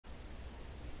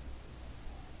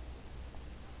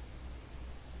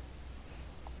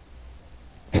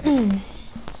Get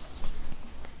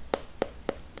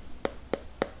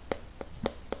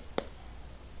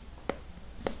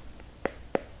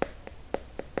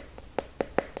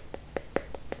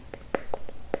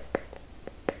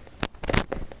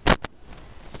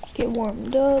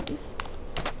warmed up. You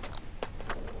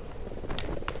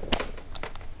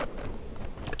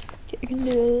can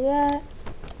do that.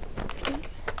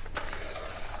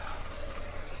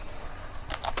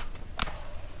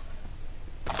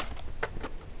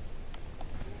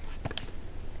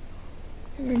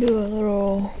 I'm gonna do a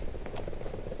little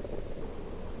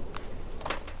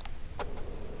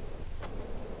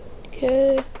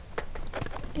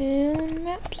and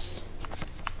maps.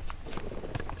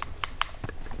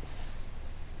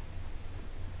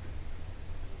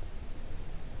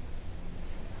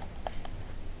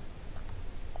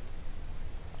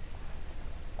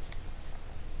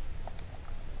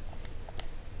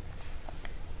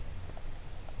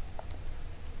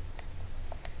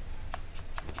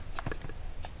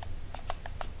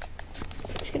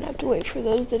 Just gonna have to wait for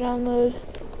those to download.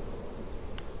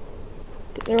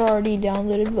 They're already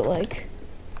downloaded, but like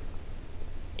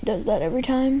it does that every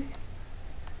time.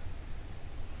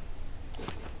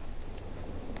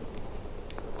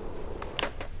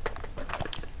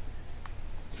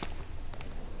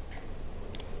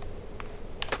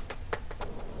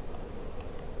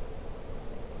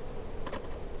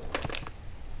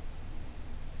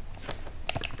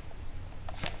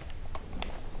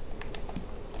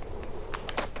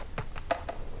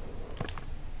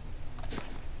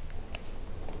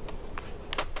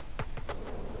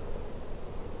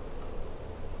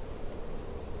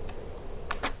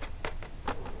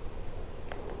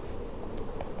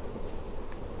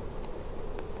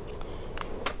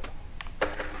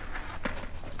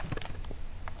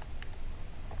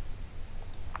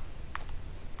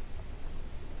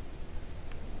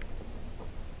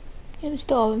 And I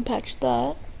still haven't patched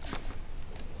that.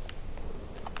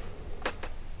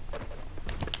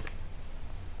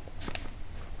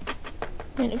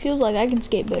 And it feels like I can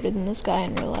skate better than this guy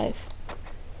in real life.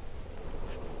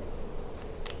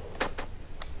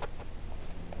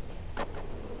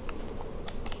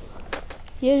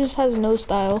 He just has no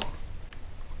style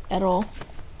at all.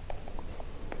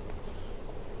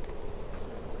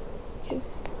 Okay,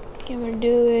 I'm gonna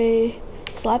do a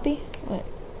slappy. Wait,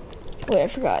 I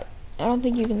forgot. I don't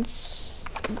think you can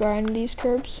grind these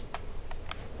curbs.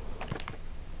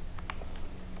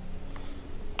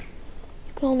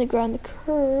 You can only grind the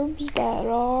curbs that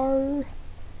are,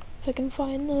 if I can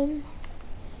find them,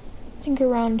 I think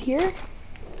around here.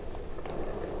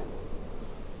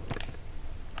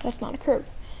 That's not a curb.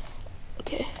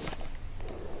 Okay.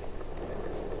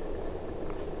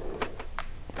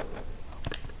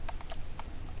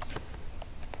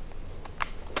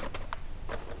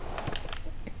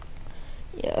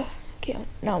 Yeah. Okay,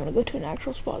 now I'm gonna go to an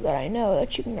actual spot that I know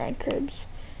that you can grind curbs.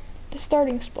 The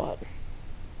starting spot.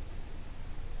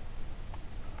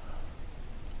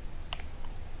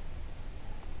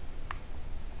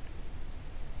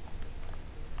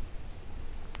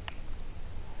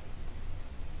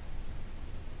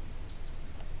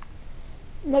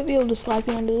 Might be able to slap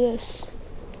you onto this.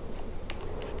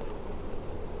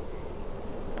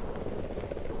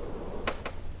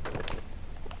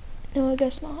 No, I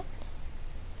guess not.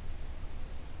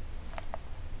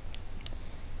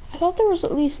 I thought there was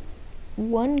at least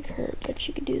one curb that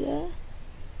you could do that.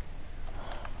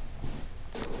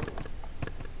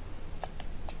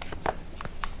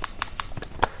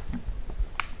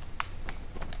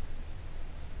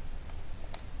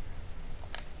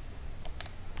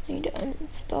 I need to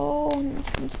uninstall and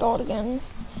it's installed again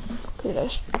because it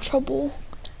has trouble.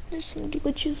 There's some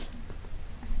glitches.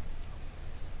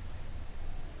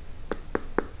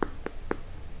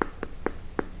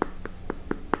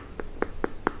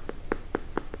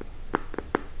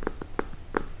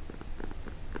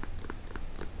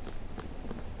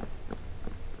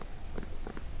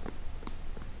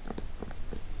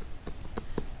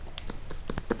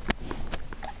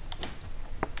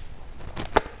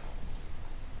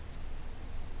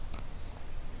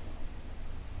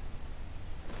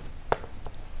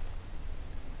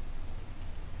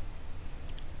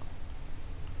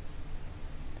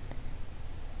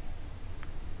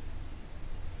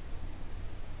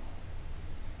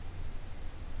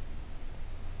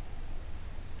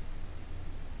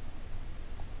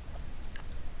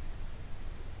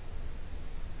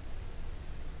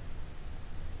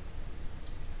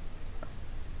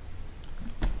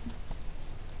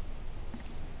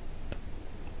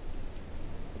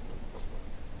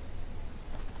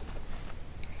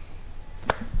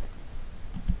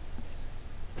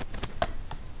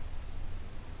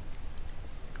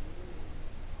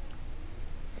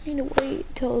 need to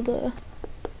wait till the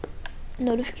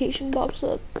notification pops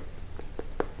up.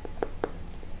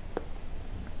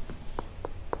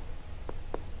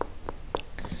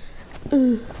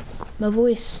 Ugh, my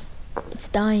voice, it's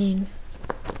dying.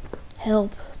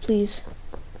 Help, please.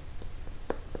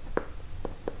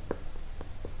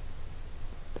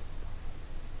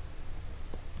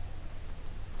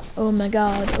 Oh my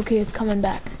god, okay, it's coming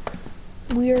back.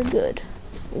 We are good.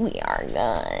 We are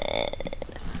good.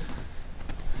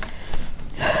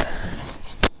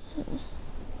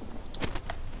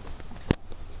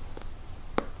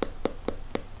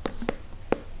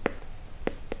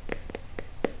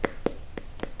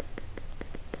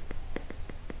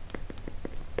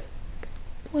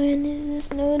 When is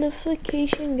this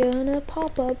notification gonna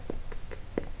pop up?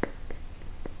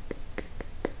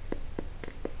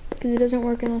 Because it doesn't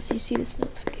work unless you see this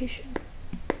notification.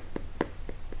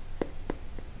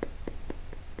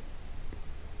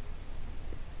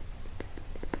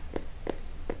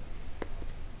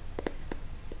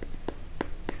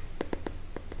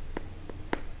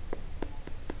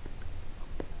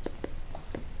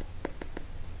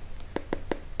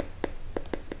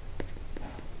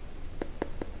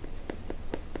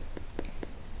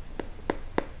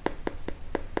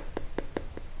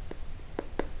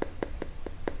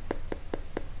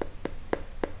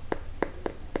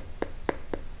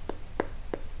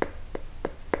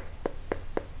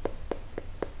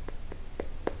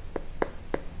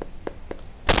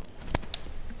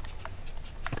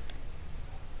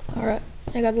 Alright,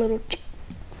 I got a little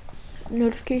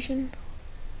notification.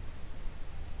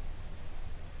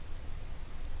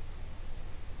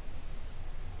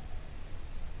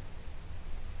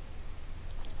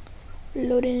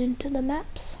 Loading into the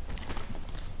maps.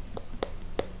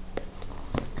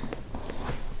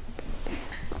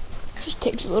 Just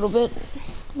takes a little bit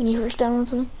when you first download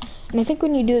something. And I think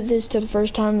when you do this to the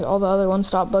first time, all the other ones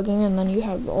stop bugging, and then you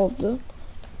have all of the...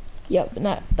 Yep, and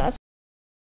that's...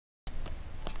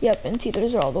 Yep, and see,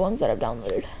 those are all the ones that I've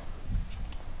downloaded.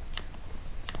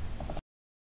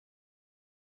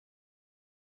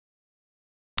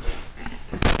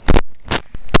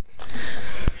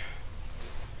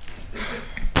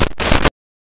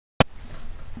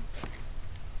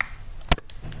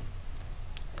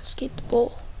 Escape the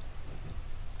bowl.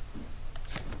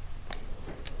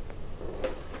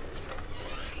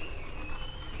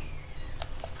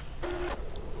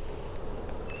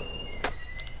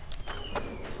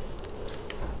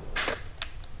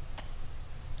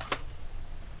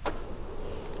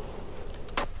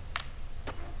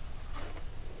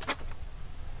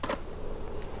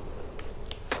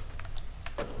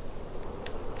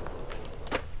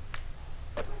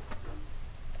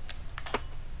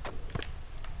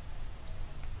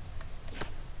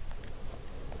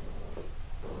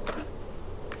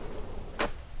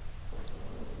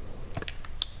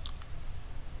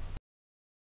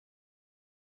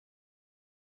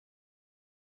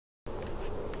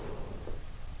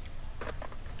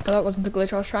 Oh, that wasn't the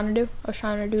glitch I was trying to do. I was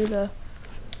trying to do the...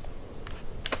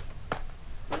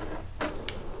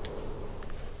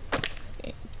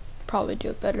 Probably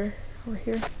do it better over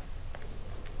here.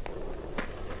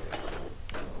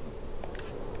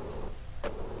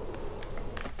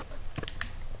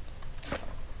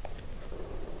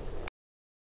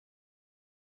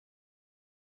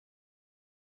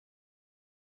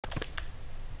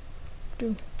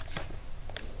 Do.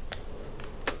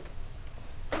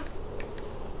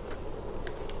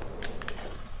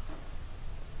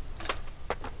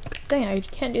 Dang, I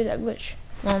can't do that glitch.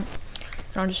 Well,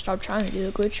 I'll just stop trying to do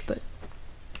the glitch, but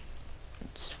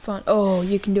it's fun. Oh,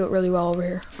 you can do it really well over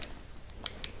here.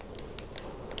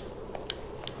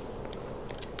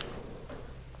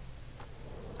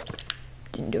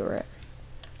 Didn't do it right.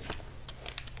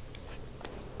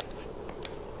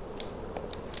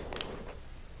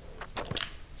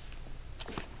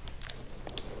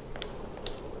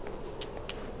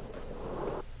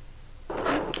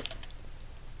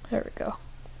 There we go.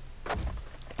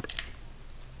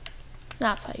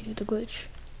 That's how you do the glitch.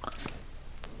 I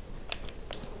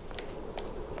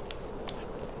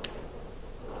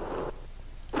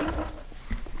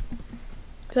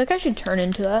feel like I should turn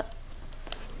into that.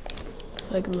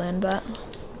 Like land that.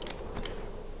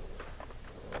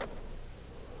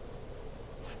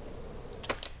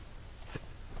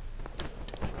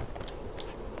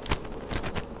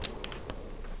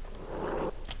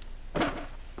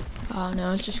 Oh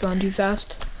no, it's just going too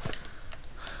fast.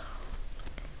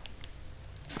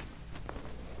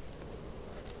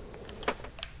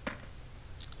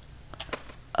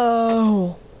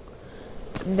 Oh,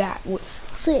 that was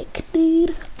sick,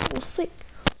 dude. That was sick.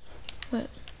 What?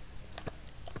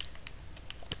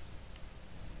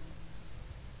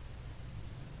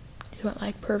 It went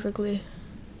like perfectly.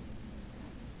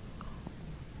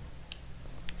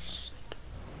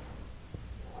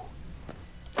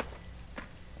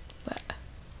 But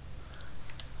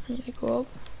I need to go up.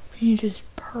 You just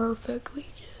perfectly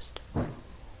just. And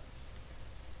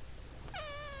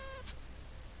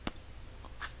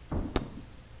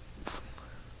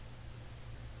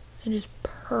just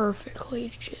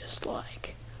perfectly just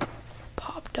like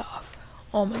popped off.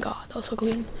 Oh my god, that was so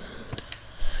clean.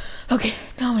 Okay,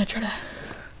 now I'm gonna try to.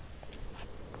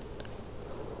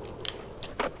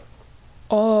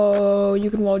 Oh,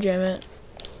 you can wall jam it.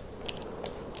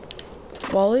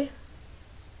 Wally?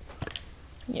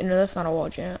 You know, that's not a wall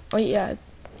jam. Oh yeah,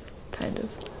 kind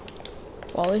of.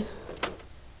 Wally.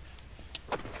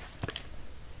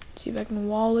 See if I can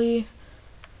Wally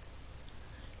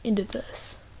into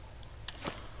this.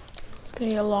 It's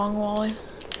gonna be a long Wally.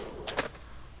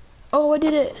 Oh, I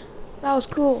did it! That was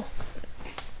cool.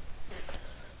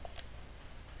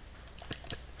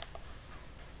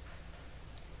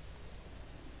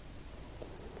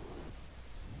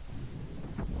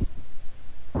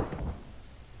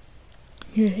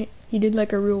 You did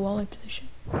like a real Wally position.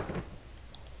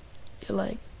 You're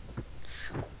like.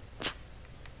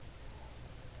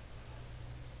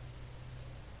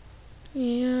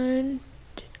 And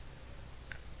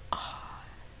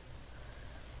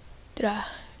did I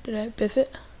biff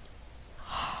it?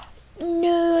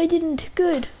 No, I didn't.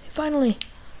 Good. Finally.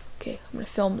 Okay, I'm gonna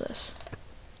film this.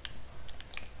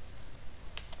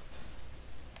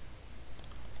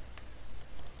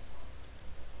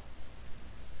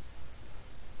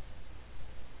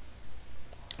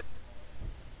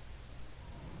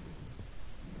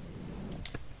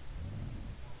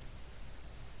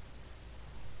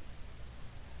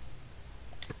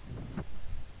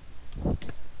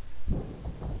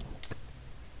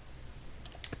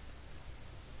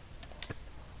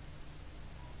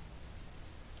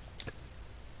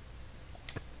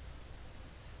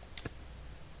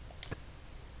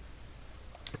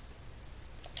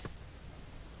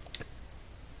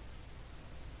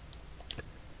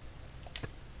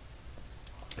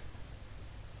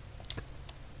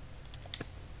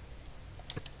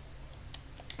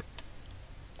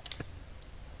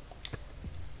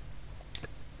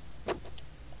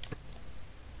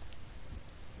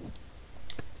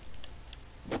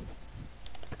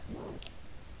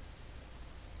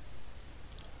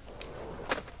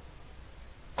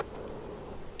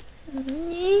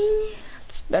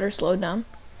 It's better slowed down.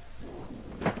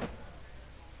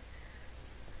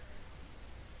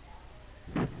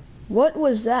 What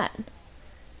was that?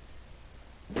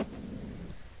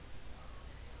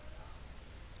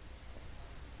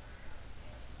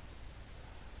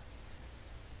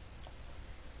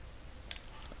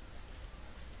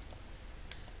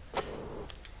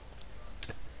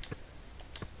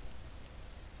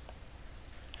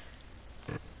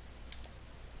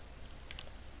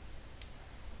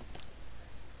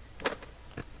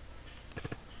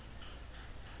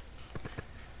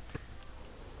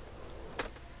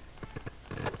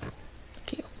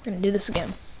 Okay, we're gonna do this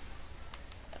again.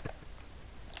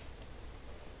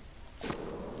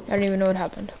 I don't even know what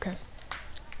happened. Okay.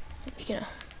 I'm just gonna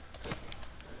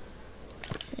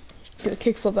do a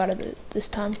kickflip out of it this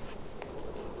time.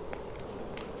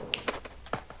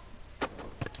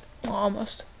 Oh,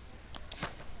 almost.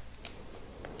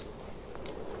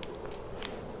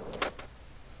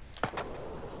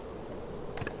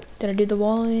 Did I do the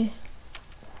Wally?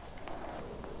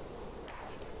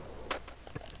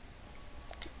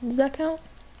 Does that count?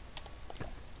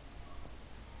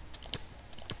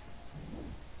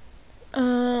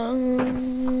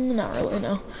 Not really,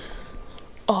 no.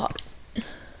 Oh.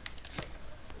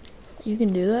 You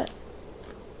can do that?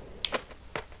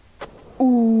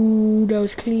 Ooh, that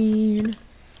was clean.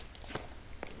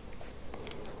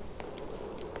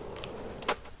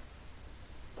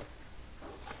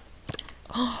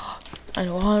 Oh, I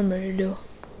know what I'm ready to do.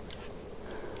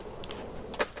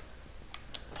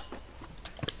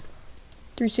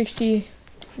 .360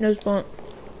 nose blunt.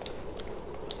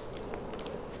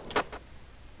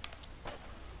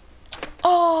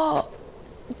 Oh,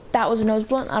 that was a nose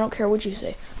blunt. I don't care what you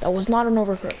say. That was not an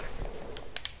overcook.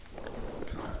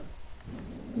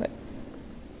 But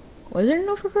was it an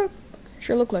overcook?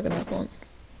 Sure looked like a nose blunt.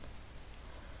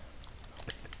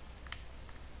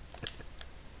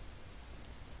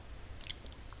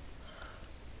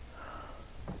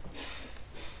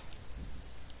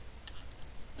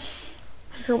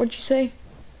 I heard what you say.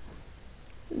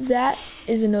 That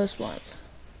is a nose blunt.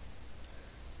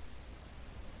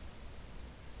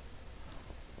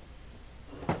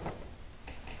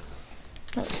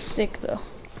 That was sick though.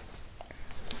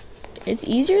 It's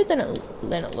easier than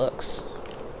it looks.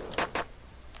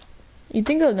 You'd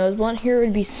think a nose blunt here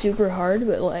would be super hard,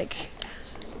 but like,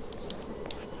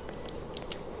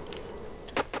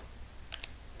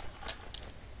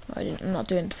 I'm not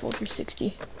doing the full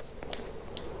 360.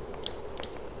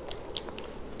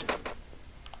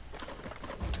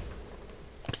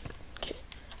 Okay,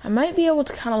 I might be able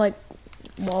to kind of like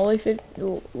Wally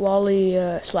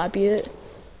slappy it.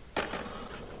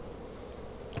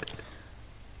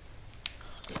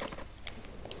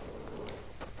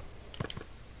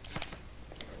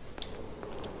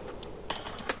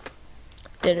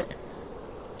 Did it?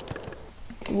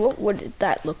 What did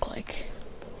that look like?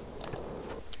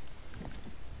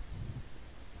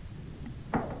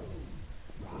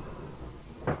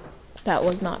 That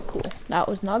was not cool. That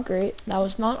was not great. That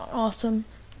was not awesome.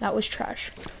 That was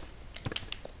trash.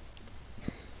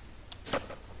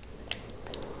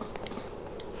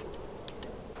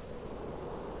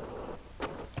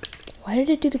 Why did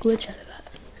it do the glitch out of that?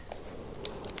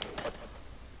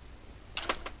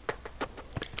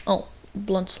 Oh,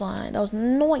 blunt slide. That was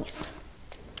nice.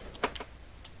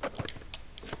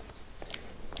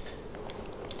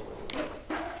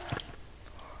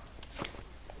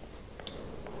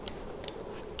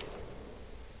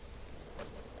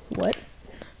 What?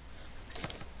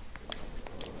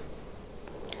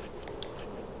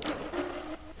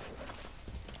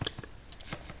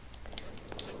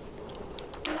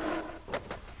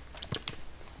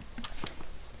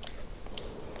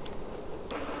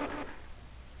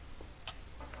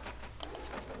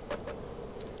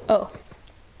 Oh.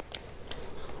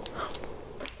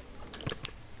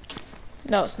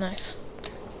 That was nice.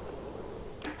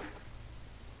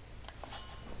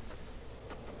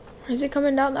 Is it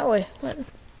coming down that way? What?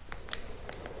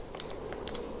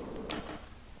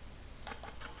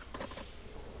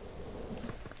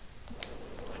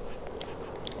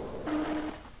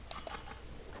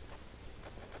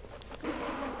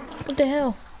 What the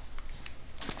hell?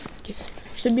 Okay.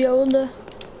 Should be able to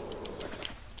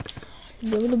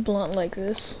blunt like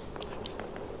this.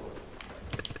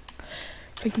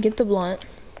 If I can get the blunt.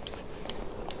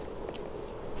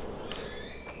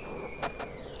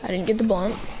 I didn't get the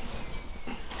blunt.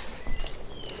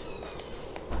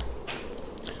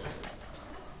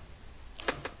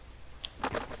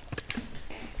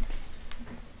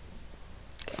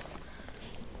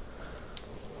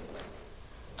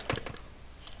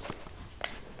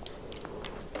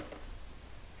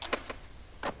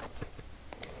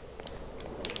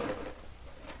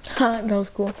 Ha, that was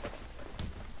cool.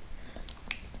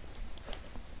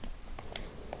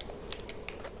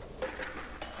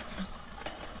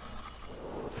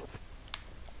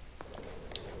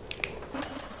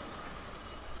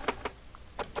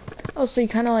 Oh, so you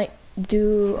kind of like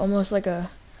do almost like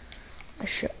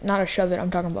not a shove it, I'm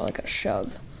talking about like a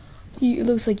shove. It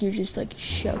looks like you're just like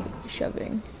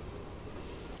shoving.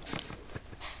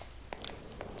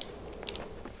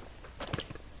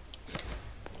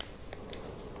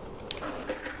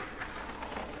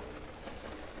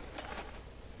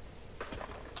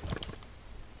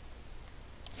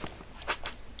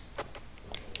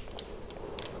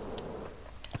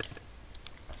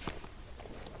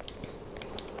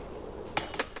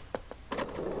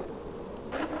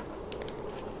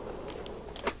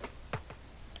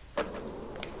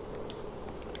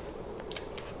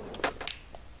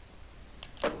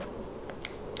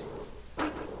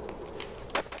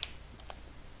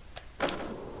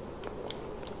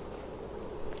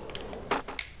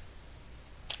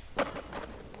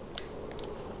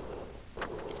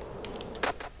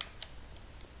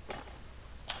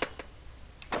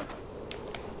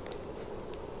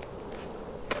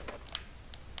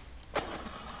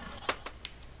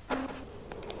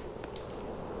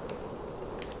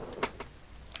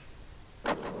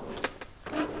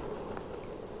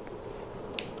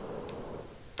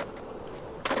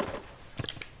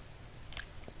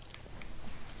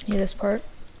 Yeah, this part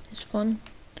is fun.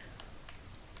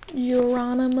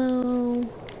 Geronimo.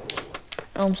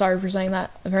 Oh, I'm sorry for saying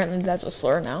that. Apparently that's a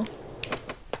slur now.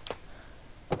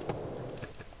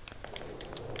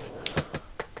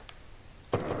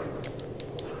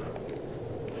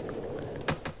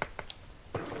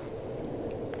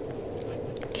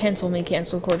 Cancel me,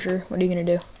 cancel culture. What are you gonna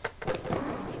do?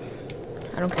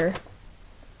 I don't care.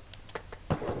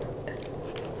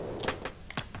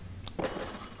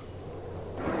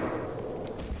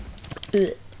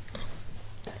 Ugh.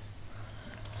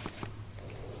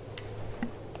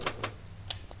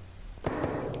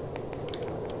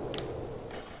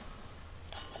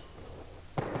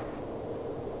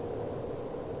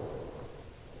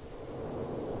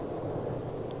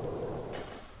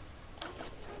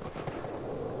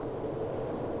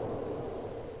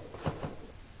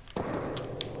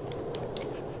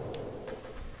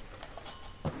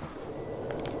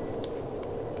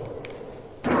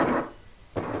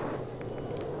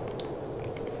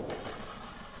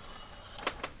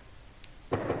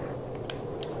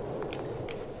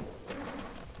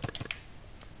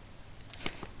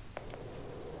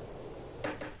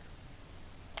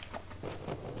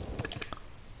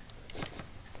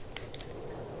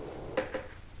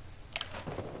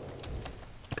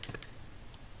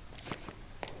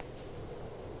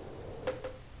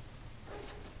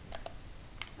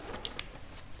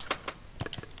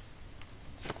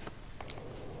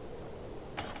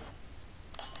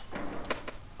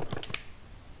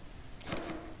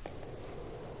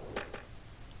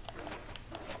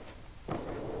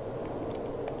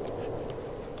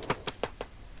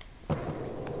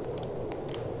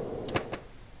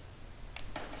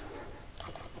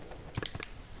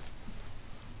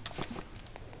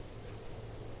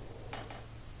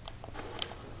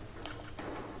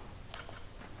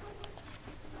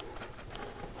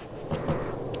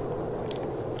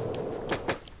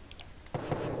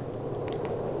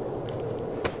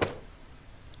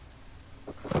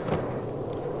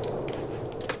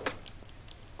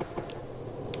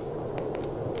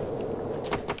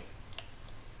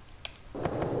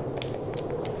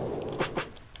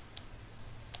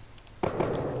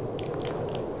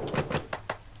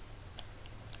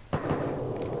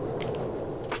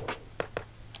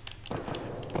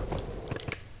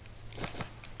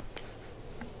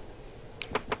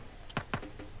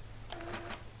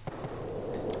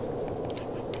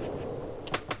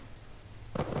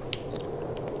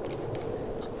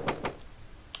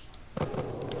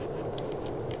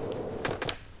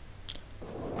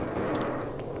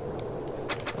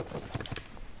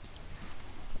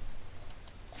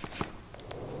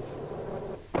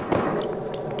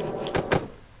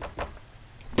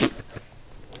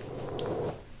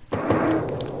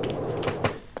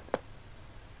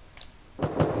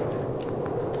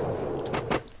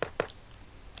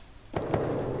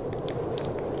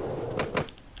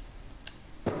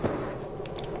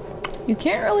 You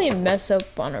can't really mess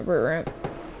up on a vert ramp.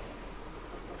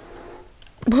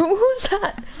 What was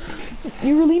that?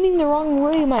 You were leaning the wrong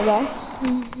way, my guy.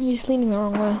 You're just leaning the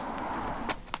wrong way.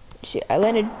 See, I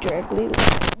landed directly.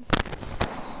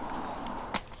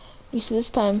 You see this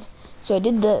time, so I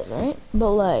did that, right?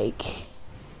 But like,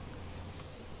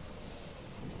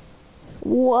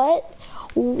 what?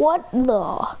 What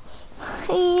the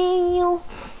hell?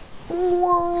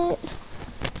 What?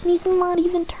 He's not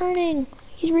even turning.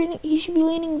 He should be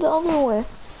leaning the other way.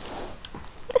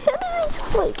 How does he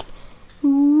just like,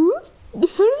 whoop? How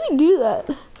does he do that?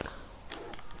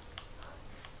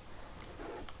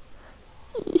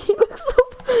 He looks so...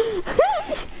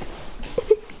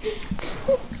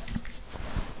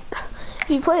 If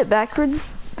you play it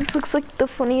backwards, this looks like the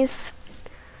funniest...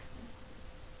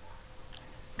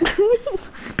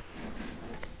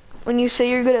 When you say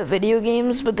you're good at video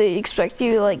games, but they expect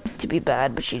you like to be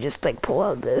bad, but you just like pull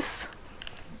out this.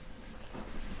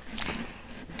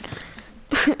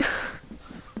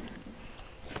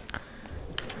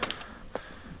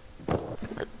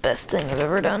 The best thing I've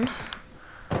ever done.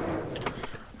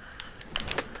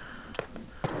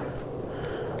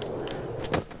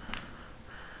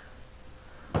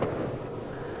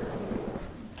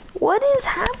 What is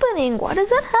happening? Why does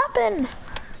that happen?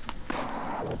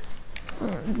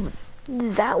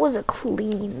 That was a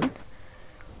clean.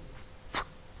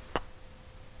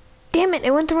 Damn it, it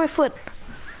went through my foot.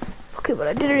 Okay, but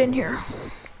I did it in here.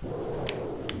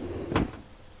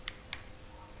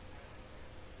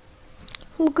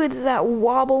 Look at that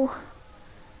wobble.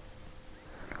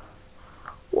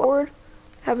 Forward,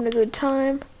 having a good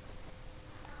time.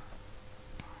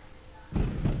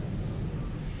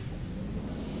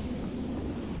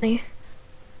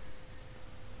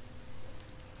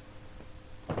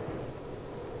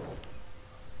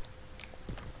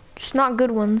 Just not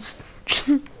good ones.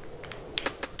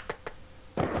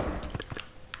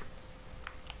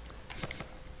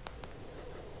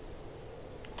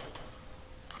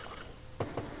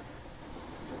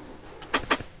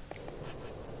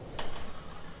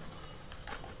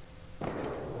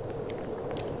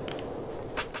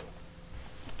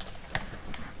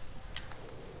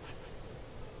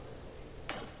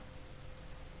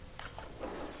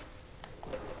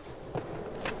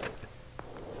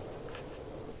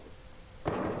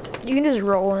 You can just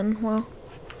roll in, well.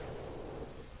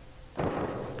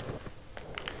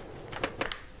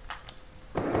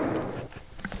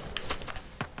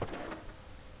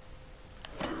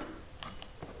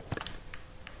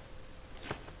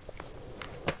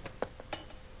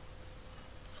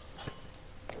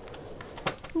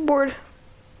 Bored.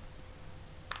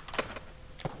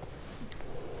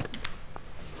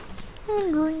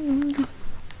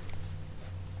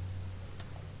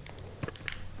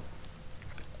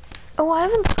 Oh, I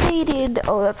haven't skated.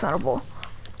 Oh, that's not a bowl.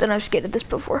 Then I've skated this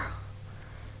before.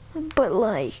 But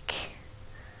like,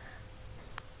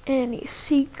 any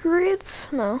secrets?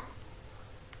 No.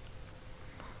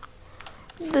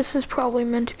 This is probably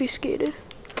meant to be skated.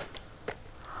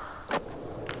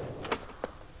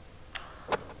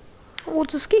 Well,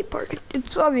 it's a skate park.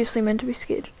 It's obviously meant to be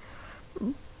skated.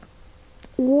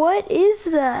 What is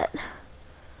that?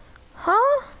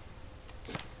 Huh?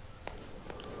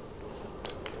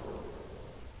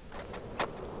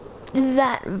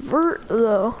 That vert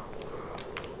though.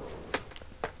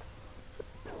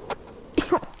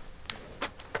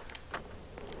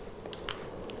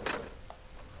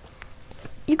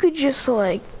 You could just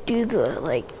like do the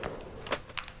like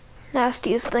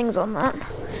nastiest things on that.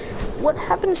 What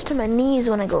happens to my knees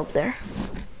when I go up there?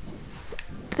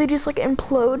 Do they just like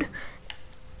implode?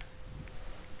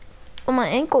 Well, my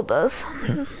ankle does.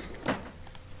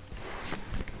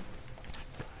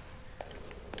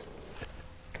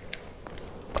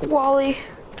 Wally.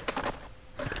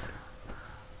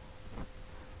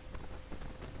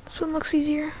 This one looks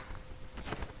easier.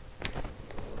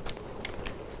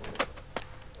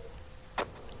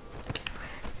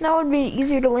 Now it would be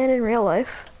easier to land in real life.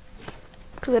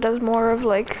 Because it has more of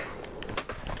like...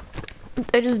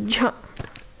 I just jump.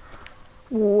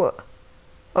 What?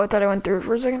 Oh, I thought I went through it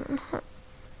for a second.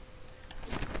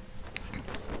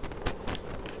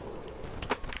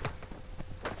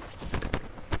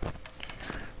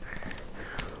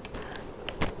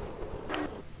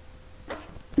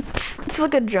 It's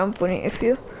like a jump when if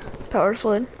you power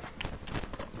slide.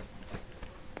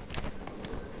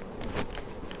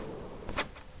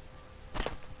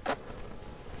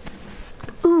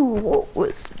 Ooh, what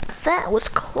was that? Was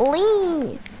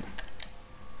clean.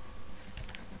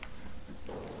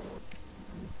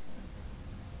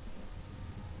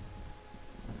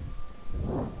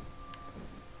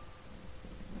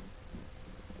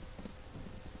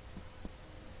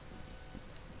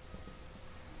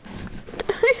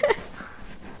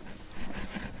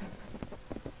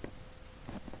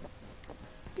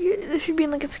 This should be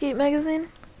in like a skate magazine.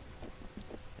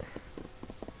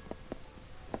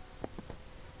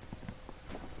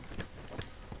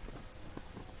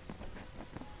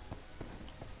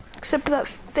 Except for that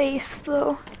face,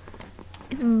 though.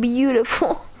 It's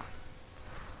beautiful.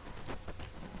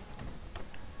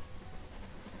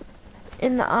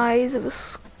 In the eyes of a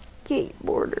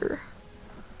skateboarder.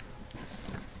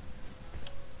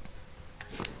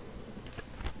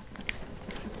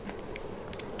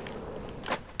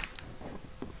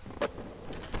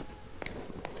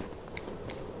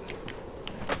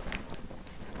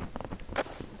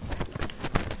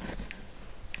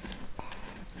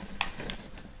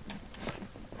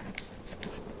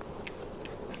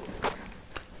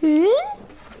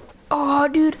 Oh,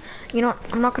 dude. You know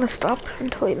what? I'm not gonna stop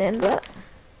until you end that.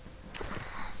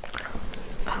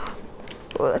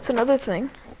 Oh, that's another thing.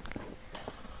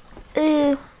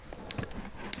 No,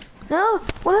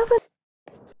 what happened?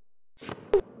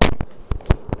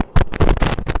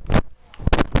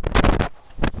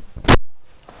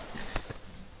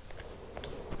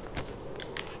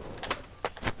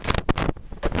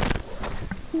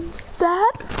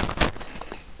 That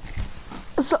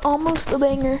was almost a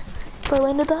banger if I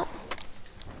landed that.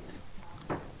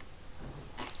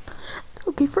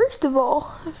 Okay, first of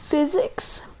all,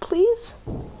 physics, please.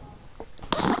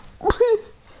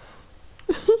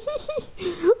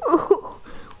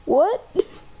 What?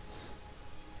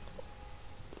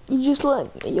 You just like,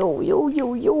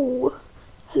 yo.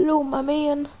 Hello, my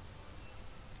man.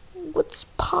 What's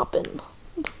poppin'?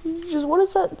 Just, what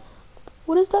is that?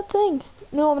 What is that thing?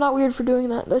 No, I'm not weird for doing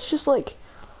that. That's just like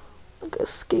a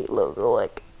skate logo,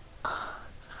 like.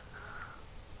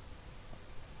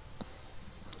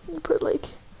 You put like.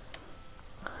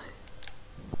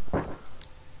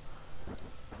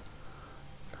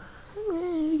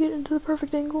 Man, you get into the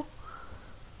perfect angle.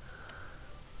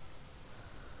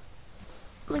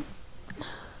 Like.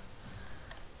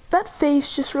 That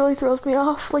face just really throws me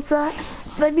off like that.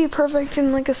 That'd be perfect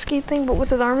in like a skate thing, but with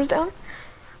his arms down.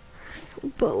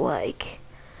 But like,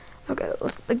 okay,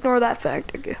 let's ignore that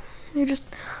fact. Okay, you just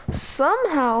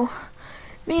somehow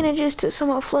manages to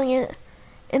somehow fling it,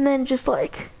 and then just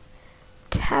like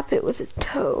tap it with his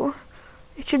toe.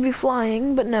 It should be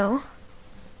flying, but no.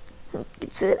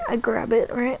 It's it. I grab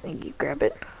it, right? You grab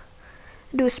it,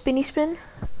 do a spinny spin,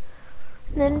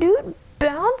 and then do it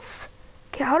bounce.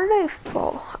 Okay, how did I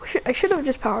fall? I should have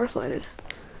just power slided.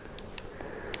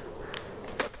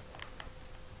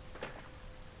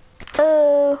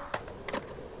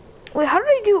 Wait, how did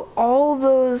I do all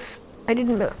those? I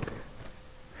didn't know.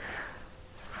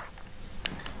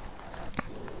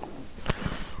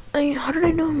 How did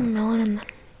I do a melon and then?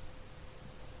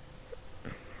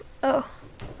 Oh.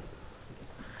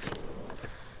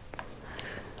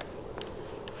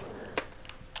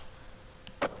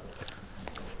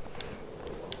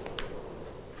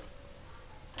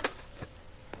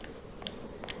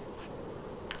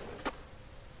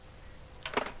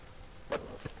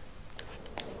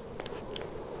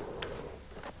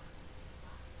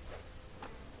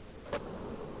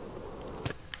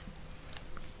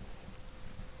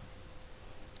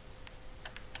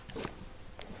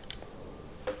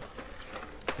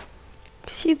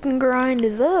 You can grind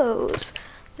those.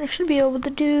 I should be able to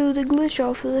do the glitch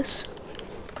off of this.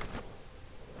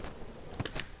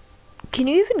 Can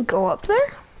you even go up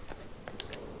there?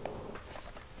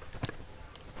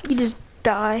 You just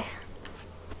die.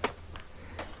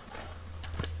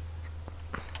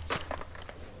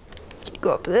 Can you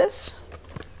go up this?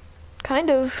 Kind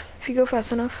of, if you go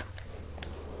fast enough.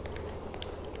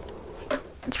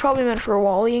 It's probably meant for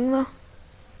wallying though.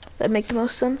 That'd make the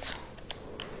most sense.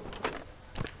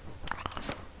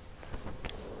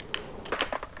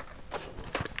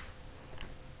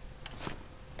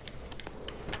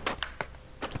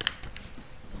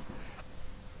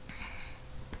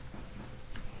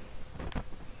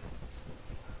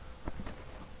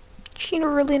 You know,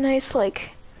 a really nice like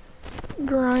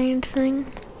grind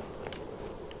thing.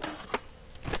 I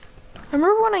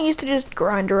remember when I used to just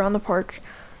grind around the park,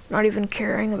 not even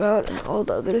caring about all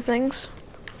the other things.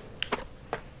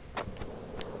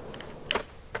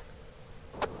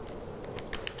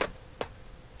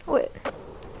 Wait.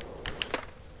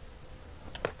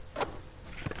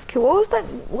 Okay, what was that?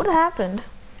 What happened?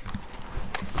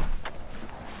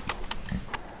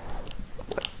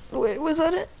 Wait, was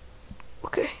that it?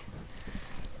 Okay.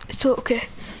 So, okay,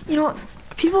 you know what,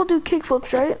 people do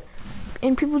kickflips, right?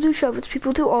 And people do shove-its,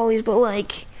 people do ollies, but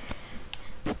like,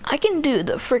 I can do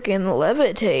the freaking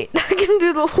levitate. I can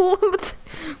do the whole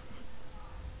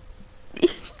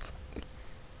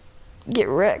get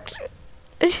wrecked.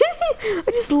 I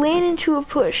just land into a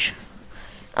push.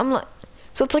 I'm like,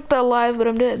 so it's like the alive, but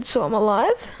I'm dead. So I'm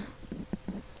alive,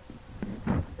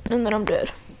 and then I'm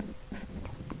dead.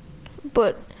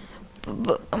 But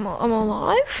I'm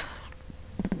alive.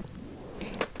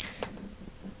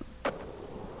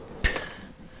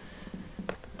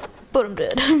 But I'm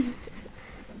dead.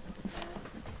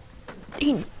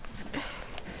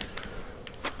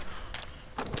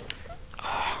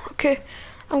 Okay,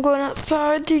 I'm going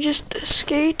outside to just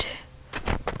skate.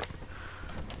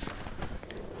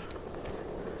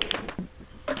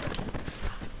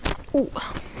 Ooh.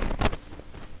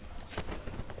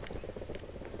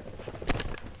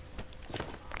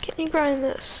 Can you grind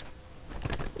this?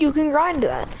 You can grind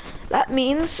that. That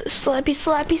means slappy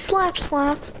slappy slap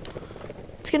slap.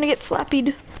 It's gonna get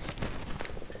slappied.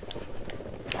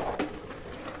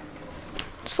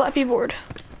 Slappy board.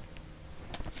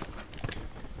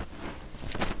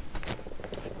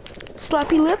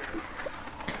 Slappy lip.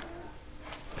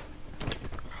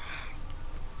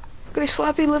 Gonna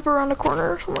slappy lip around a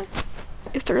corner or something.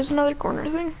 If there is another corner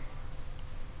thing.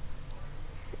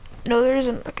 No, there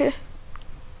isn't. Okay.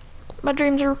 My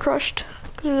dreams are crushed.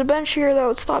 There's a bench here that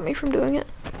would stop me from doing it.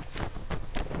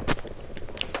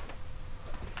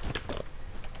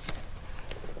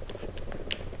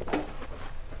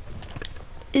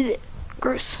 Ew,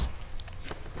 gross.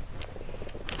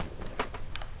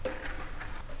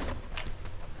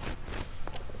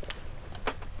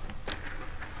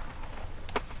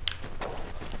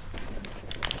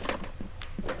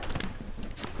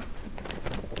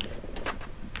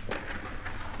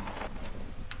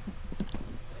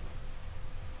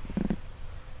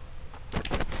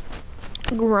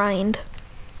 Grind.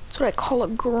 That's what I call a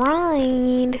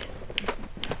grind.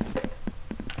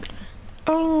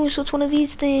 Oh, so it's one of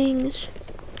these things.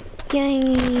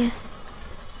 Yay.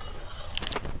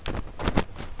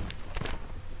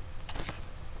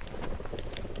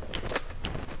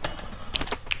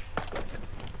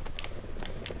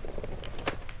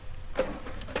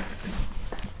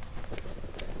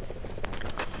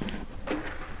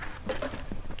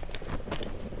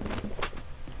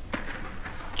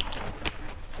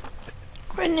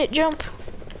 Why didn't it jump?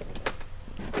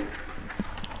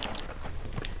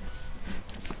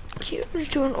 Cute, we're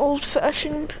just doing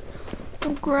old-fashioned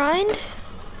grind.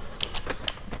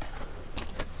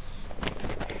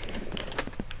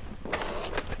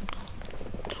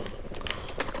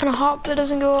 And a hop that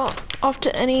doesn't go off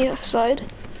to any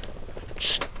side.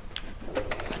 Just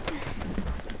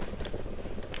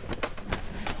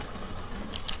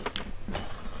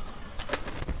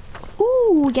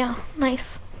ooh, yeah,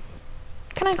 nice.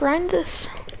 Can I grind this?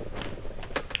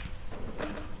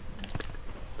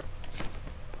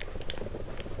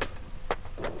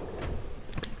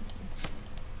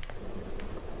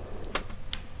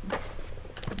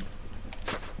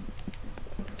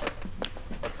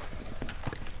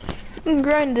 You can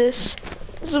grind this.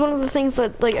 This is one of the things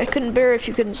that like I couldn't bear if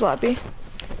you couldn't slappy.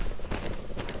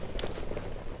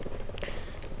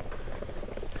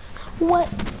 What?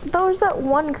 There was that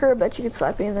one curb that you could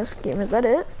slappy in this game. Is that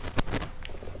it?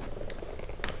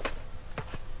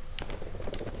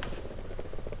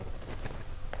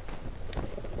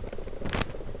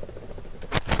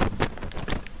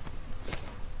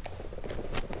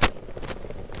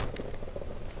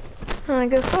 I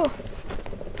guess so.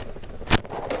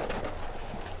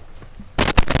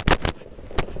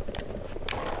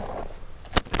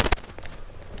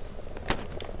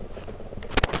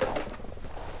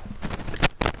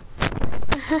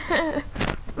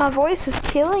 My voice is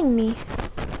killing me.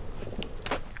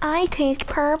 I taste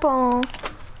purple.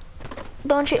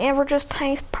 Don't you ever just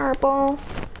taste purple?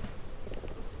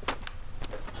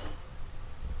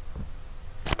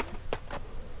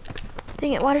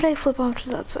 Dang it, why did I flip off to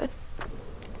that side?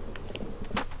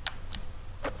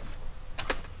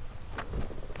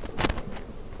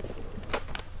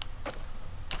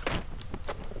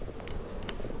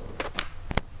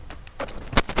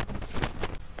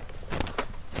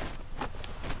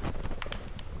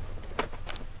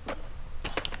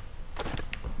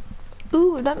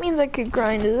 Ooh, that means I could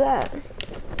grind that.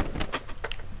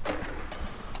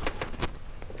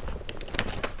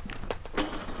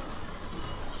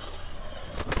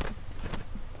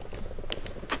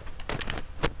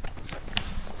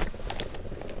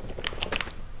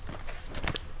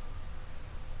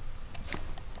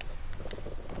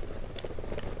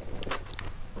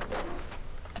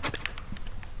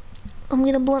 I'm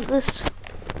gonna blunt this.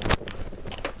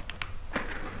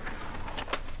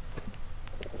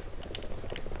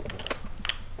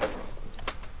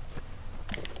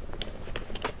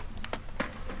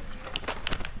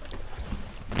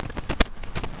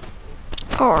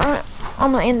 Alright,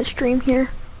 I'm gonna end the stream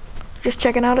here. Just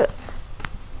checking out it.